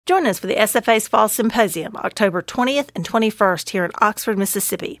Join us for the SFA's Fall Symposium, October 20th and 21st here in Oxford,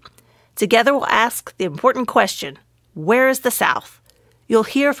 Mississippi. Together we'll ask the important question, where is the South? You'll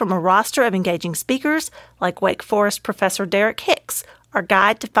hear from a roster of engaging speakers like Wake Forest Professor Derek Hicks, our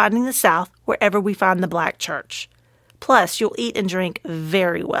guide to finding the South wherever we find the Black church. Plus, you'll eat and drink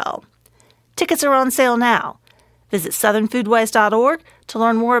very well. Tickets are on sale now. Visit southernfoodways.org to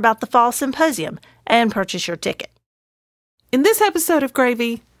learn more about the Fall Symposium and purchase your ticket. In this episode of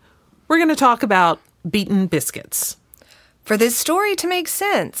Gravy, we're going to talk about beaten biscuits. For this story to make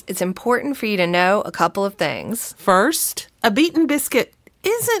sense, it's important for you to know a couple of things. First, a beaten biscuit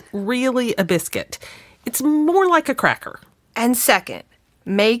isn't really a biscuit. It's more like a cracker. And second,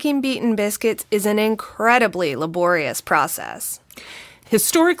 making beaten biscuits is an incredibly laborious process.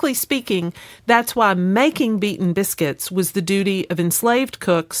 Historically speaking, that's why making beaten biscuits was the duty of enslaved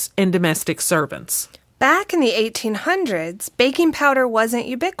cooks and domestic servants. Back in the 1800s, baking powder wasn't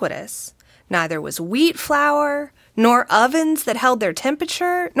ubiquitous. Neither was wheat flour, nor ovens that held their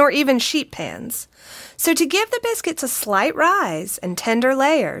temperature, nor even sheet pans. So to give the biscuits a slight rise and tender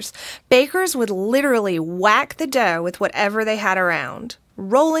layers, bakers would literally whack the dough with whatever they had around.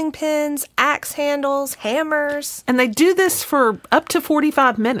 Rolling pins, axe handles, hammers. And they do this for up to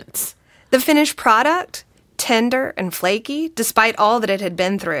 45 minutes. The finished product, tender and flaky, despite all that it had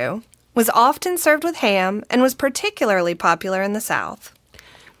been through, was often served with ham and was particularly popular in the South.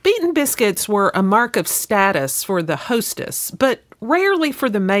 Beaten biscuits were a mark of status for the hostess, but rarely for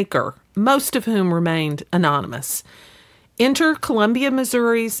the maker, most of whom remained anonymous. Enter Columbia,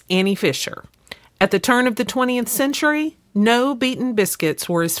 Missouri's Annie Fisher. At the turn of the 20th century, no beaten biscuits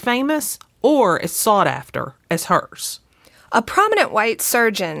were as famous or as sought after as hers. A prominent white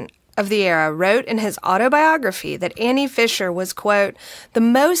surgeon of the era wrote in his autobiography that Annie Fisher was, quote, the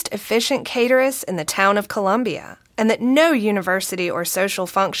most efficient cateress in the town of Columbia, and that no university or social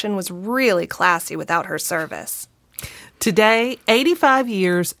function was really classy without her service. Today, 85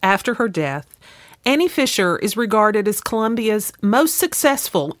 years after her death, Annie Fisher is regarded as Columbia's most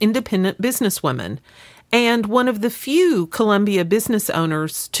successful independent businesswoman and one of the few Columbia business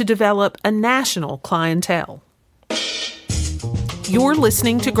owners to develop a national clientele. You're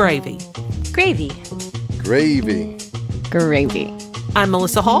listening to Gravy. Gravy. Gravy. Gravy. I'm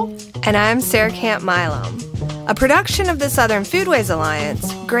Melissa Hall. And I'm Sarah Camp Milom. A production of the Southern Foodways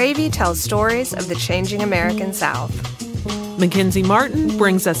Alliance, Gravy tells stories of the changing American South. Mackenzie Martin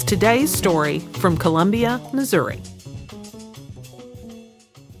brings us today's story from Columbia, Missouri.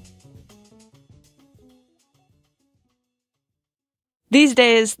 These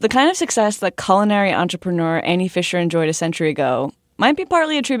days, the kind of success that culinary entrepreneur Annie Fisher enjoyed a century ago might be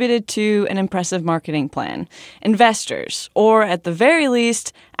partly attributed to an impressive marketing plan, investors, or at the very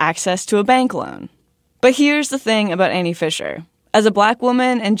least, access to a bank loan. But here's the thing about Annie Fisher. As a black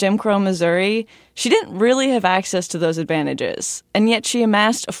woman in Jim Crow, Missouri, she didn't really have access to those advantages, and yet she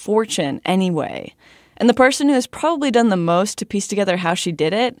amassed a fortune anyway. And the person who has probably done the most to piece together how she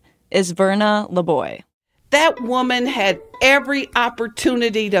did it is Verna LeBoy. That woman had every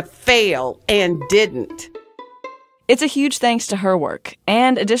opportunity to fail and didn't. It's a huge thanks to her work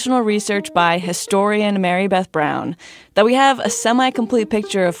and additional research by historian Mary Beth Brown that we have a semi-complete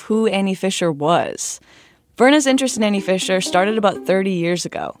picture of who Annie Fisher was. Verna's interest in Annie Fisher started about 30 years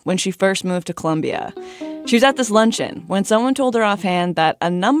ago when she first moved to Columbia. She was at this luncheon when someone told her offhand that a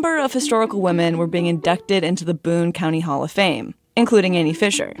number of historical women were being inducted into the Boone County Hall of Fame, including Annie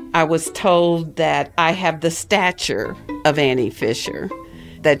Fisher. I was told that I have the stature of Annie Fisher,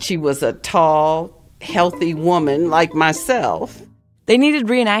 that she was a tall, healthy woman like myself. They needed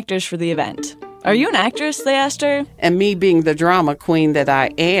reenactors for the event. Are you an actress? They asked her. And me being the drama queen that I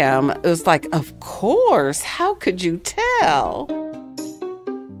am, it was like, of course, how could you tell?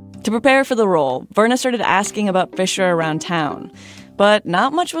 To prepare for the role, Verna started asking about Fisher around town. But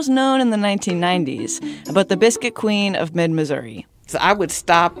not much was known in the 1990s about the biscuit queen of mid-Missouri. So I would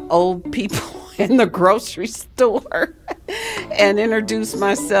stop old people in the grocery store and introduce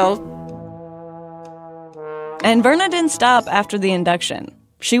myself. And Verna didn't stop after the induction.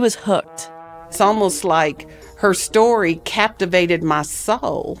 She was hooked. It's almost like her story captivated my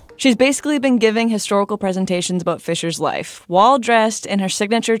soul. She's basically been giving historical presentations about Fisher's life, while dressed in her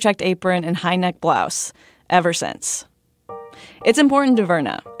signature checked apron and high-neck blouse, ever since. It's important to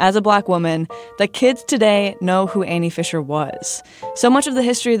Verna, as a black woman, that kids today know who Annie Fisher was. So much of the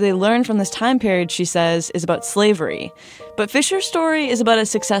history they learn from this time period, she says, is about slavery. But Fisher's story is about a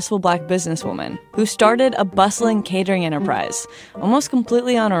successful black businesswoman who started a bustling catering enterprise, almost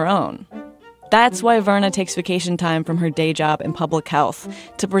completely on her own. That's why Verna takes vacation time from her day job in public health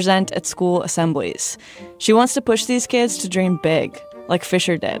to present at school assemblies. She wants to push these kids to dream big, like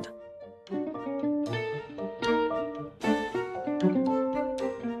Fisher did.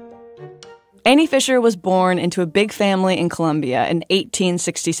 Annie Fisher was born into a big family in Columbia in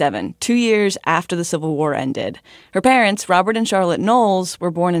 1867, 2 years after the Civil War ended. Her parents, Robert and Charlotte Knowles,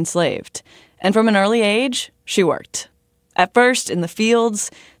 were born enslaved. And from an early age, she worked. At first in the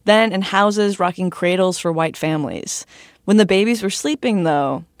fields, then in houses rocking cradles for white families. When the babies were sleeping,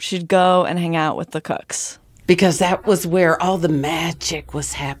 though, she'd go and hang out with the cooks. Because that was where all the magic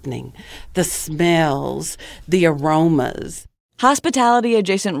was happening. The smells, the aromas.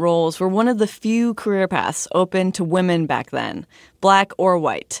 Hospitality-adjacent roles were one of the few career paths open to women back then, black or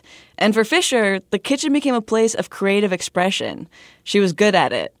white. And for Fisher, the kitchen became a place of creative expression. She was good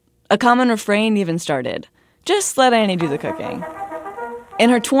at it. A common refrain even started, "Just let Annie do the cooking."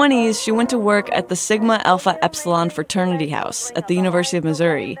 In her 20s, she went to work at the Sigma Alpha Epsilon fraternity house at the University of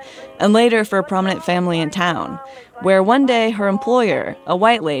Missouri, and later for a prominent family in town, where one day her employer, a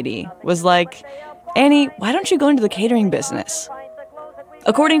white lady, was like, "Annie, why don't you go into the catering business?"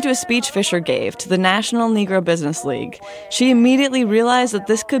 According to a speech Fisher gave to the National Negro Business League, she immediately realized that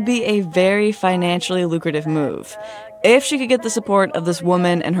this could be a very financially lucrative move, if she could get the support of this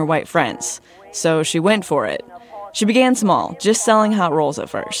woman and her white friends. So she went for it. She began small, just selling hot rolls at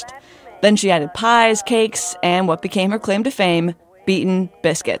first. Then she added pies, cakes, and what became her claim to fame, beaten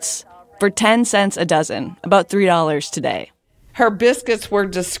biscuits, for 10 cents a dozen, about $3 today. Her biscuits were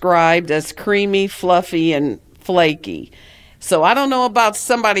described as creamy, fluffy, and flaky. So I don't know about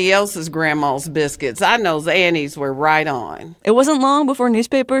somebody else's grandma's biscuits. I know Annie's were right on. It wasn't long before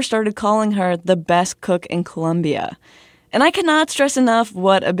newspapers started calling her the best cook in Columbia. And I cannot stress enough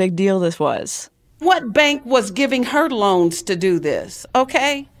what a big deal this was. What bank was giving her loans to do this,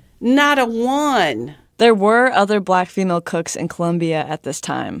 okay? Not a one. There were other black female cooks in Columbia at this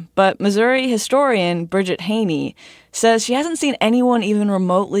time, but Missouri historian Bridget Haney says she hasn't seen anyone even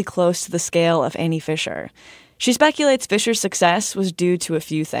remotely close to the scale of Annie Fisher. She speculates Fisher's success was due to a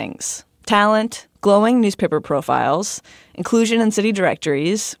few things: talent, glowing newspaper profiles, inclusion in city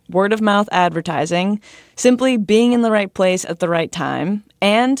directories, word-of-mouth advertising, simply being in the right place at the right time,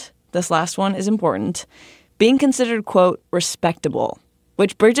 and, this last one is important, being considered, quote, respectable,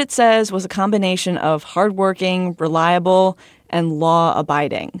 which Bridget says was a combination of hardworking, reliable, and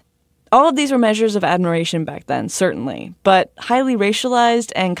law-abiding. All of these were measures of admiration back then, certainly, but highly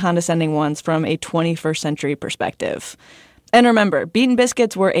racialized and condescending ones from a 21st century perspective. And remember, beaten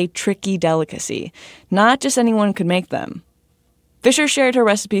biscuits were a tricky delicacy. Not just anyone could make them. Fisher shared her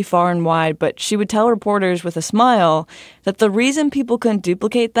recipe far and wide, but she would tell reporters with a smile that the reason people couldn't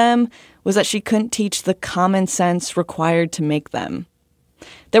duplicate them was that she couldn't teach the common sense required to make them.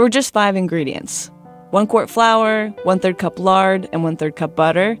 There were just 5 ingredients: 1 quart flour, 1/3 cup lard, and 1/3 cup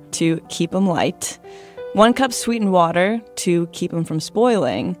butter to keep them light, 1 cup sweetened water to keep them from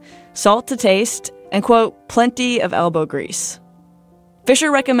spoiling, salt to taste, and, quote, plenty of elbow grease.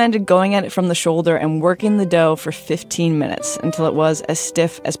 Fisher recommended going at it from the shoulder and working the dough for 15 minutes until it was as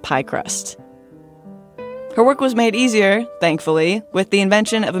stiff as pie crust. Her work was made easier, thankfully, with the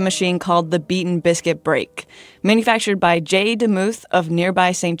invention of a machine called the Beaten Biscuit Break, manufactured by J. DeMuth of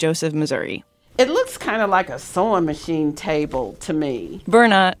nearby St. Joseph, Missouri. It looks kind of like a sewing machine table to me.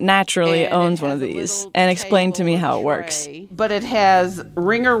 Verna naturally owns one of these and explained to me how it works. But it has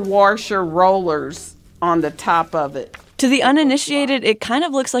wringer washer rollers on the top of it. To the uninitiated, it kind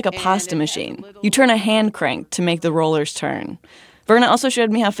of looks like a pasta machine. You turn a hand crank to make the rollers turn. Verna also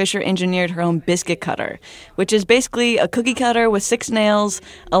showed me how Fisher engineered her own biscuit cutter, which is basically a cookie cutter with 6 nails,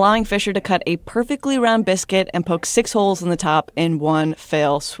 allowing Fisher to cut a perfectly round biscuit and poke 6 holes in the top in one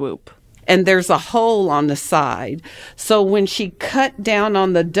fell swoop. And there's a hole on the side. So when she cut down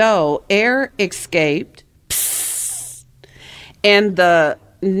on the dough, air escaped, psst, and the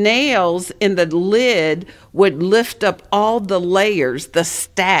nails in the lid would lift up all the layers, the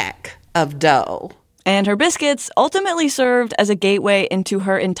stack of dough. And her biscuits ultimately served as a gateway into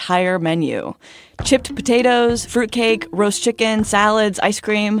her entire menu. Chipped potatoes, fruitcake, roast chicken, salads, ice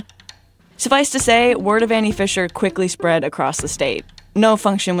cream. Suffice to say, word of Annie Fisher quickly spread across the state. No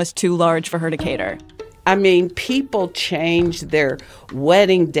function was too large for her to cater. I mean, people changed their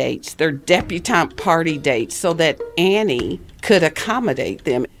wedding dates, their debutante party dates, so that Annie could accommodate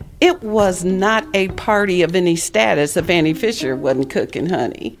them. It was not a party of any status if Annie Fisher wasn't cooking,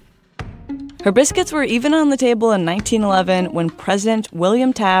 honey. Her biscuits were even on the table in 1911 when President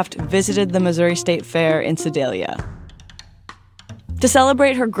William Taft visited the Missouri State Fair in Sedalia. To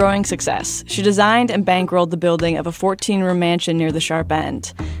celebrate her growing success, she designed and bankrolled the building of a 14-room mansion near the Sharp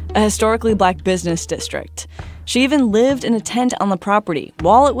End, a historically black business district. She even lived in a tent on the property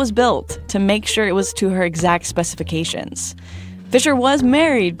while it was built to make sure it was to her exact specifications. Fisher was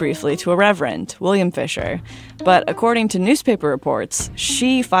married briefly to a reverend, William Fisher, but according to newspaper reports,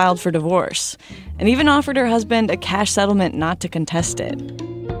 she filed for divorce and even offered her husband a cash settlement not to contest it.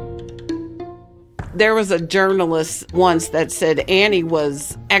 There was a journalist once that said Annie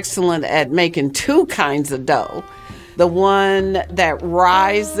was excellent at making two kinds of dough. The one that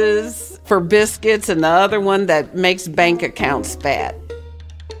rises for biscuits and the other one that makes bank accounts fat.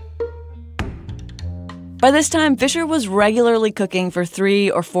 By this time, Fisher was regularly cooking for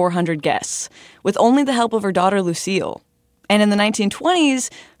 300 or 400 guests, with only the help of her daughter Lucille. And in the 1920s,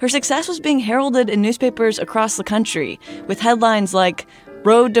 her success was being heralded in newspapers across the country, with headlines like,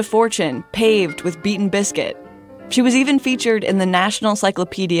 "Road to Fortune Paved with Beaten Biscuit." She was even featured in the National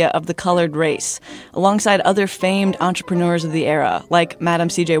Encyclopedia of the Colored Race, alongside other famed entrepreneurs of the era, like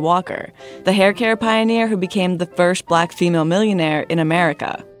Madam C.J. Walker, the hair care pioneer who became the first black female millionaire in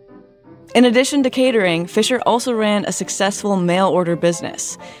America. In addition to catering, Fisher also ran a successful mail-order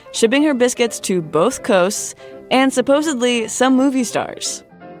business, shipping her biscuits to both coasts and supposedly some movie stars.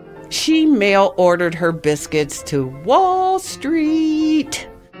 She mail-ordered her biscuits to Wall Street.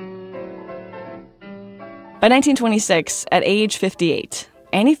 By 1926, at age 58,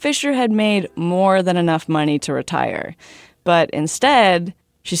 Annie Fisher had made more than enough money to retire. But instead,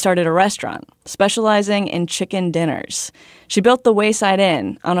 she started a restaurant, specializing in chicken dinners. She built the Wayside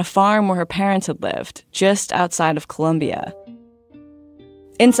Inn on a farm where her parents had lived, just outside of Columbia.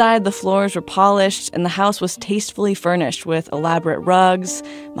 Inside, the floors were polished, and the house was tastefully furnished with elaborate rugs,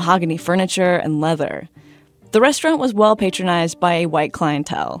 mahogany furniture, and leather. The restaurant was well patronized by a white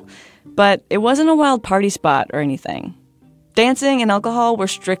clientele, but it wasn't a wild party spot or anything. Dancing and alcohol were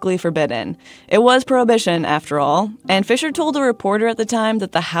strictly forbidden. It was prohibition, after all, and Fisher told a reporter at the time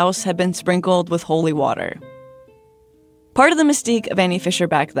that the house had been sprinkled with holy water. Part of the mystique of Annie Fisher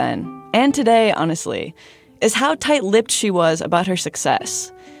back then, and today, honestly, is how tight-lipped she was about her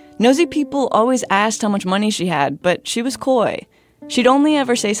success. Nosy people always asked how much money she had, but she was coy. She'd only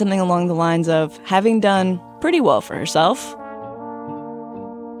ever say something along the lines of having done pretty well for herself.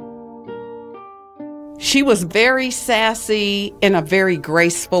 She was very sassy in a very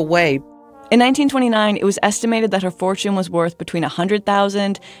graceful way. In 1929, it was estimated that her fortune was worth between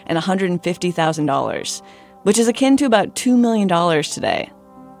 $100,000 and $150,000, which is akin to about $2 million today.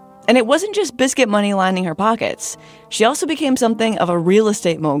 And it wasn't just biscuit money lining her pockets. She also became something of a real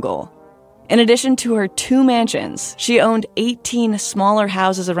estate mogul. In addition to her 2 mansions, she owned 18 smaller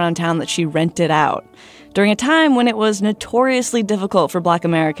houses around town that she rented out, during a time when it was notoriously difficult for Black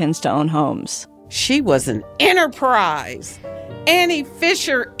Americans to own homes. She was an enterprise. Annie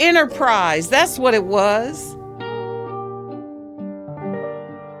Fisher Enterprise, that's what it was.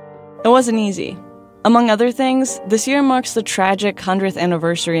 It wasn't easy. Among other things, this year marks the tragic 100th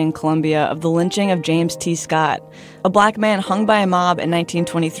anniversary in Columbia of the lynching of James T. Scott, a black man hung by a mob in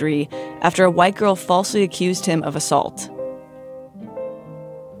 1923 after a white girl falsely accused him of assault.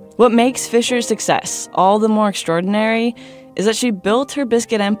 What makes Fisher's success all the more extraordinary is that she built her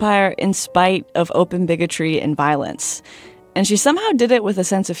biscuit empire in spite of open bigotry and violence, and she somehow did it with a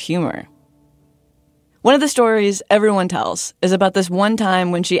sense of humor. One of the stories everyone tells is about this one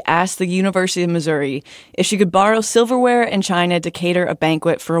time when she asked the University of Missouri if she could borrow silverware and china to cater a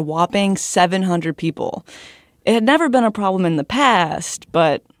banquet for a whopping 700 people. It had never been a problem in the past,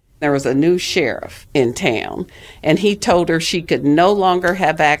 but there was a new sheriff in town, and he told her she could no longer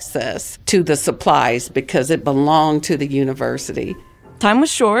have access to the supplies because it belonged to the university. Time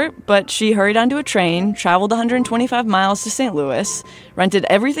was short, but she hurried onto a train, traveled 125 miles to St. Louis, rented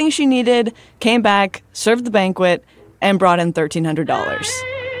everything she needed, came back, served the banquet, and brought in $1,300.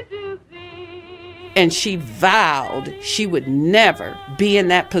 And she vowed she would never be in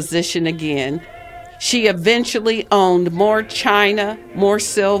that position again. She eventually owned more china, more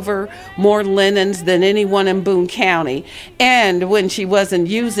silver, more linens than anyone in Boone County. And when she wasn't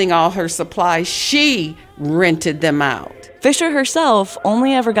using all her supplies, she rented them out. Fisher herself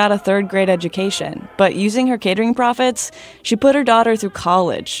only ever got a 3rd grade education, but using her catering profits, she put her daughter through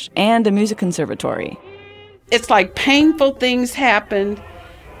college and a music conservatory. It's like painful things happened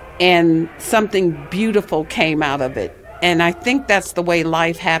and something beautiful came out of it. And I think that's the way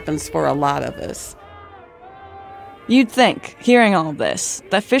life happens for a lot of us. You'd think, hearing all of this,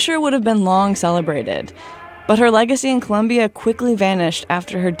 that Fisher would have been long celebrated, but her legacy in Columbia quickly vanished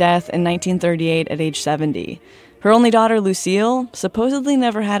after her death in 1938 at age 70. Her only daughter, Lucille, supposedly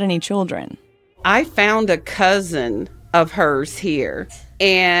never had any children. I found a cousin of hers here,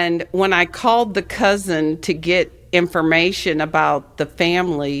 and when I called the cousin to get information about the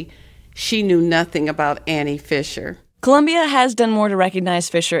family, she knew nothing about Annie Fisher. Columbia has done more to recognize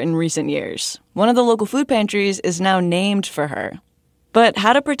Fisher in recent years. One of the local food pantries is now named for her. But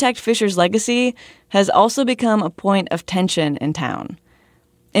how to protect Fisher's legacy has also become a point of tension in town.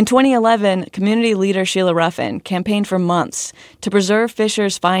 In 2011, community leader Sheila Ruffin campaigned for months to preserve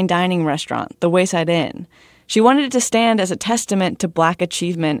Fisher's fine dining restaurant, the Wayside Inn. She wanted it to stand as a testament to Black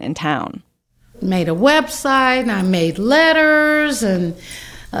achievement in town. Made a website, and I made letters and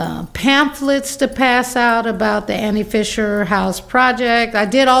pamphlets to pass out about the Annie Fisher House project. I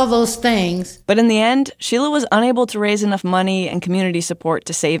did all those things. But in the end, Sheila was unable to raise enough money and community support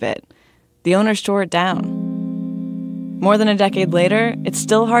to save it. The owners tore it down. More than a decade later, it's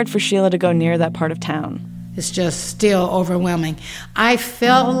still hard for Sheila to go near that part of town. It's just still overwhelming. I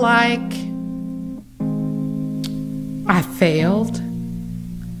felt like I failed,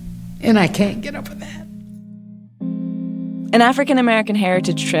 and I can't get over that. An African-American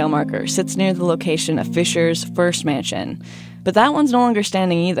heritage trail marker sits near the location of Fisher's first mansion, but that one's no longer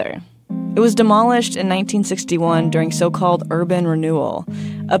standing either. It was demolished in 1961 during so-called urban renewal,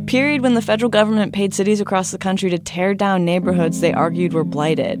 a period when the federal government paid cities across the country to tear down neighborhoods they argued were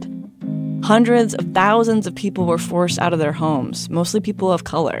blighted. Hundreds of thousands of people were forced out of their homes, mostly people of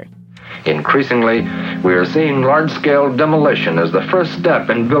color. Increasingly, we are seeing large-scale demolition as the first step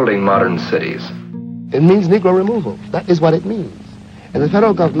in building modern cities. It means Negro removal. That is what it means. And the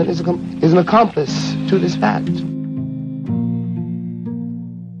federal government is an accomplice to this fact.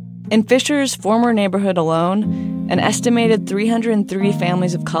 In Fisher's former neighborhood alone, an estimated 303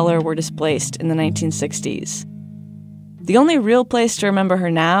 families of color were displaced in the 1960s. The only real place to remember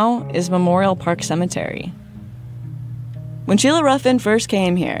her now is Memorial Park Cemetery. When Sheila Ruffin first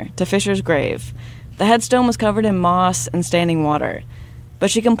came here, to Fisher's grave, the headstone was covered in moss and standing water. But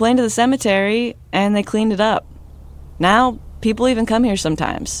she complained to the cemetery, and they cleaned it up. Now, people even come here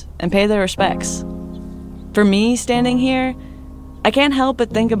sometimes and pay their respects. For me, standing here, I can't help but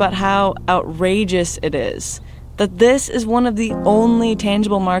think about how outrageous it is that this is one of the only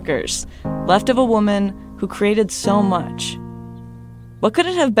tangible markers left of a woman who created so much. What could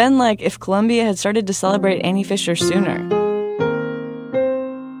it have been like if Columbia had started to celebrate Annie Fisher sooner?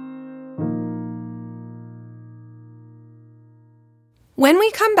 When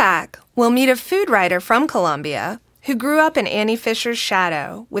we come back, we'll meet a food writer from Columbia who grew up in Annie Fisher's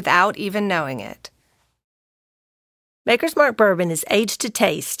shadow without even knowing it. Maker's Mark bourbon is aged to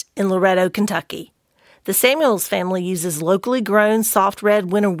taste in Loretto, Kentucky. The Samuels family uses locally grown soft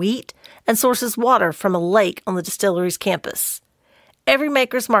red winter wheat and sources water from a lake on the distillery's campus. Every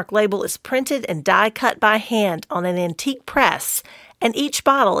Maker's Mark label is printed and die-cut by hand on an antique press, and each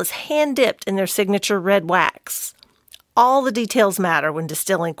bottle is hand-dipped in their signature red wax. All the details matter when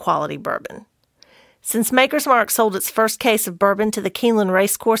distilling quality bourbon. Since Maker's Mark sold its first case of bourbon to the Keeneland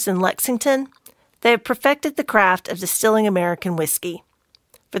Racecourse in Lexington, they have perfected the craft of distilling American whiskey.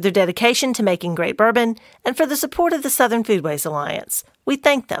 For their dedication to making great bourbon and for the support of the Southern Foodways Alliance, we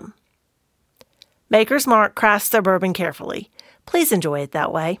thank them. Maker's Mark crafts their bourbon carefully. Please enjoy it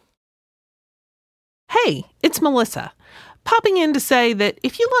that way. Hey, it's Melissa. Popping in to say that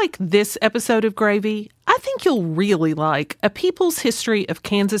if you like this episode of Gravy, I think you'll really like A People's History of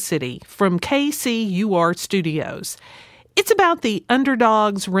Kansas City from KCUR Studios. It's about the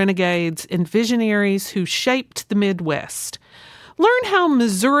underdogs, renegades, and visionaries who shaped the Midwest. Learn how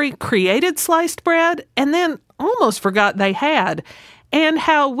Missouri created sliced bread and then almost forgot they had, and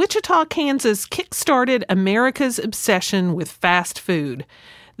how Wichita, Kansas kick-started America's obsession with fast food.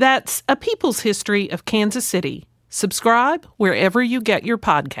 That's A People's History of Kansas City. Subscribe wherever you get your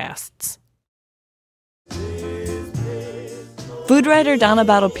podcasts. Food writer Donna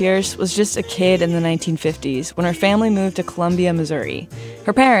Battle Pierce was just a kid in the 1950s when her family moved to Columbia, Missouri.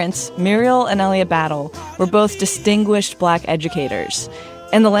 Her parents, Muriel and Elliot Battle, were both distinguished Black educators.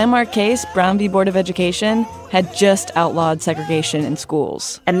 And the landmark case, Brown v. Board of Education, had just outlawed segregation in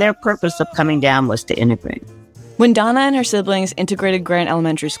schools. And their purpose of coming down was to integrate. When Donna and her siblings integrated Grant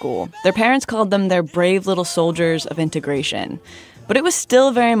Elementary School, their parents called them their brave little soldiers of integration. But it was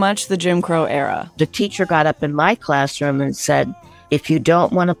still very much the Jim Crow era. The teacher got up in my classroom and said, if you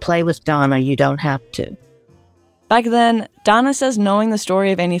don't want to play with Donna, you don't have to. Back then, Donna says knowing the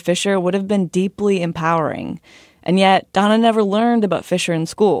story of Annie Fisher would have been deeply empowering. And yet, Donna never learned about Fisher in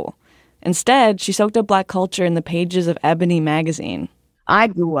school. Instead, she soaked up Black culture in the pages of Ebony magazine. I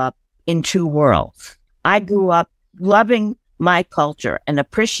grew up in two worlds. I grew up loving my culture and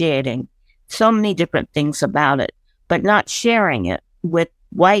appreciating so many different things about it, but not sharing it with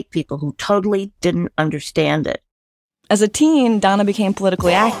white people who totally didn't understand it. As a teen, Donna became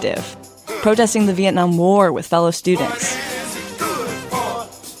politically active, protesting the Vietnam War with fellow students.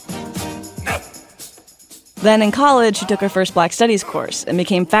 Then in college, she took her first Black Studies course and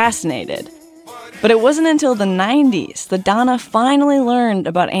became fascinated. But it wasn't until the 90s that Donna finally learned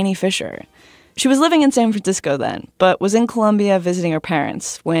about Annie Fisher. She was living in San Francisco then, but was in Colombia visiting her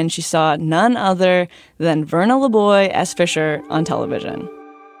parents when she saw none other than Verna LeBoy as Fisher on television.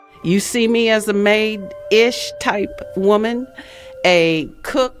 You see me as a maid-ish type woman, a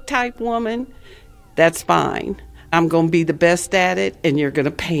cook type woman, that's fine. I'm going to be the best at it, and you're going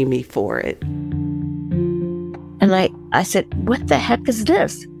to pay me for it. And I said, what the heck is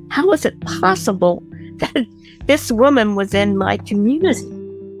this? How is it possible that this woman was in my community?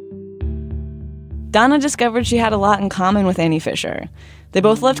 Donna discovered she had a lot in common with Annie Fisher. They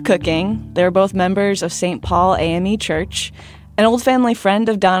both loved cooking. They were both members of St. Paul AME Church. An old family friend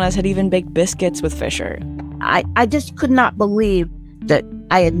of Donna's had even baked biscuits with Fisher. I just could not believe that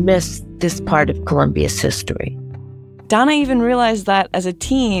I had missed this part of Colombia's history. Donna even realized that, as a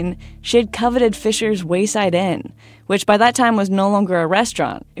teen, she had coveted Fisher's Wayside Inn, which by that time was no longer a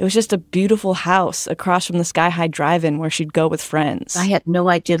restaurant. It was just a beautiful house across from the Sky High Drive-In where she'd go with friends. I had no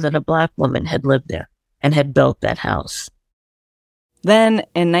idea that a Black woman had lived there and had built that house. Then,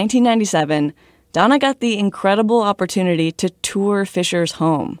 in 1997, Donna got the incredible opportunity to tour Fisher's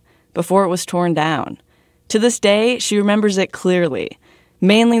home before it was torn down. To this day, she remembers it clearly.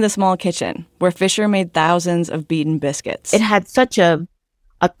 Mainly the small kitchen, where Fisher made thousands of beaten biscuits. It had such a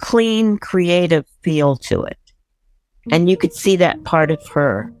clean, creative feel to it. And you could see that part of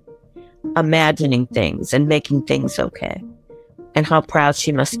her imagining things and making things okay. And how proud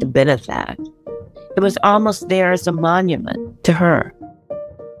she must have been of that. It was almost there as a monument to her.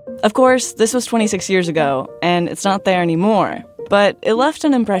 Of course, this was 26 years ago, and it's not there anymore. But it left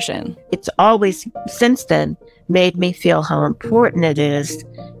an impression. It's always, since then, made me feel how important it is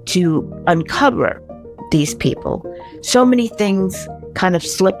to uncover these people. So many things kind of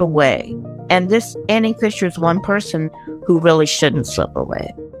slip away. And this Annie Fisher is one person who really shouldn't slip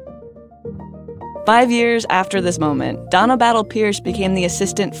away. 5 years after this moment, Donna Battle Pierce became the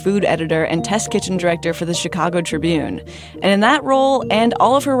assistant food editor and test kitchen director for the Chicago Tribune. And in that role, and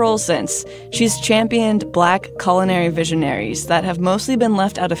all of her roles since, she's championed Black culinary visionaries that have mostly been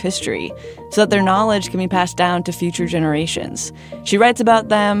left out of history so that their knowledge can be passed down to future generations. She writes about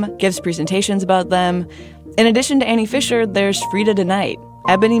them, gives presentations about them. In addition to Annie Fisher, there's Frida DeKnight,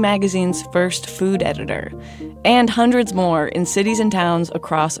 Ebony Magazine's first food editor, and hundreds more in cities and towns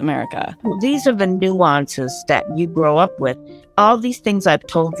across America. These are the nuances that you grow up with. All these things I've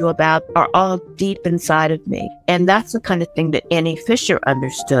told you about are all deep inside of me. And that's the kind of thing that Annie Fisher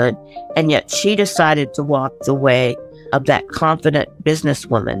understood, and yet she decided to walk the way of that confident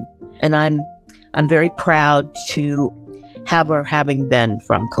businesswoman. And I'm very proud to have her having been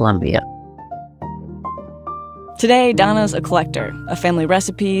from Colombia. Today, Donna's a collector of family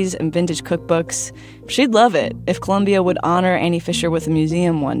recipes and vintage cookbooks. She'd love it if Colombia would honor Annie Fisher with a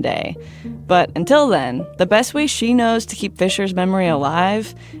museum one day. But until then, the best way she knows to keep Fisher's memory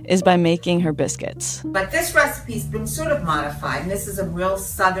alive is by making her biscuits. But this recipe's been sort of modified, and this is a real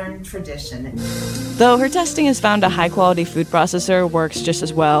Southern tradition. Though her testing has found a high-quality food processor works just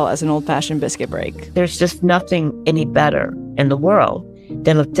as well as an old-fashioned biscuit break. There's just nothing any better in the world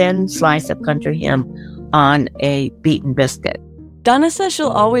than a thin slice of country ham on a beaten biscuit. Donna says she'll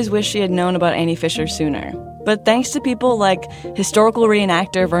always wish she had known about Annie Fisher sooner. But thanks to people like historical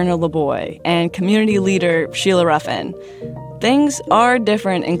reenactor Verna LeBoy and community leader Sheila Ruffin, things are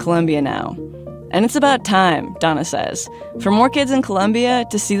different in Colombia now. And it's about time, Donna says, for more kids in Colombia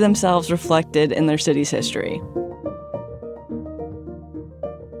to see themselves reflected in their city's history.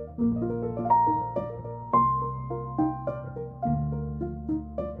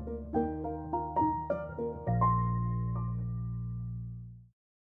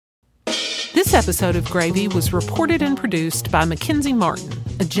 This episode of Gravy was reported and produced by Mackenzie Martin,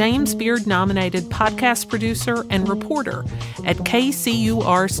 a James Beard-nominated podcast producer and reporter at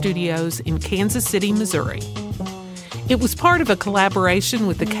KCUR Studios in Kansas City, Missouri. It was part of a collaboration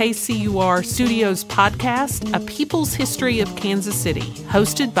with the KCUR Studios podcast, A People's History of Kansas City,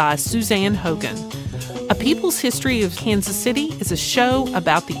 hosted by Suzanne Hogan. A People's History of Kansas City is a show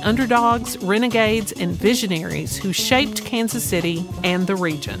about the underdogs, renegades, and visionaries who shaped Kansas City and the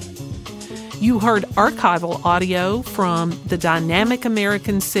region. You heard archival audio from The Dynamic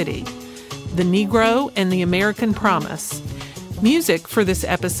American City, The Negro and the American Promise. Music for this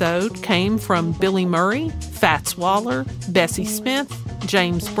episode came from Billy Murray, Fats Waller, Bessie Smith,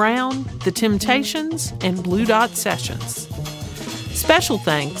 James Brown, The Temptations, and Blue Dot Sessions. Special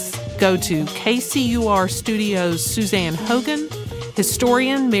thanks go to KCUR Studios' Suzanne Hogan,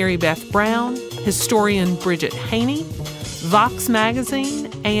 historian Mary Beth Brown, historian Bridget Haney, Vox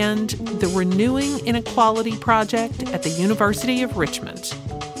Magazine, and the Renewing Inequality Project at the University of Richmond.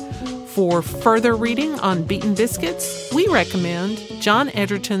 For further reading on beaten biscuits, we recommend John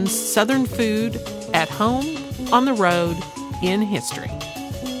Edgerton's Southern Food at Home, on the Road, in History.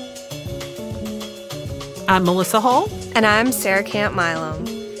 I'm Melissa Hull. And I'm Sarah Camp Milam.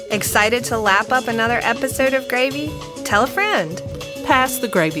 Excited to lap up another episode of Gravy? Tell a friend. Pass the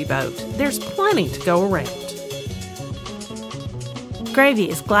gravy boat. There's plenty to go around. Gravy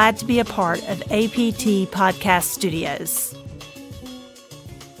is glad to be a part of APT Podcast Studios.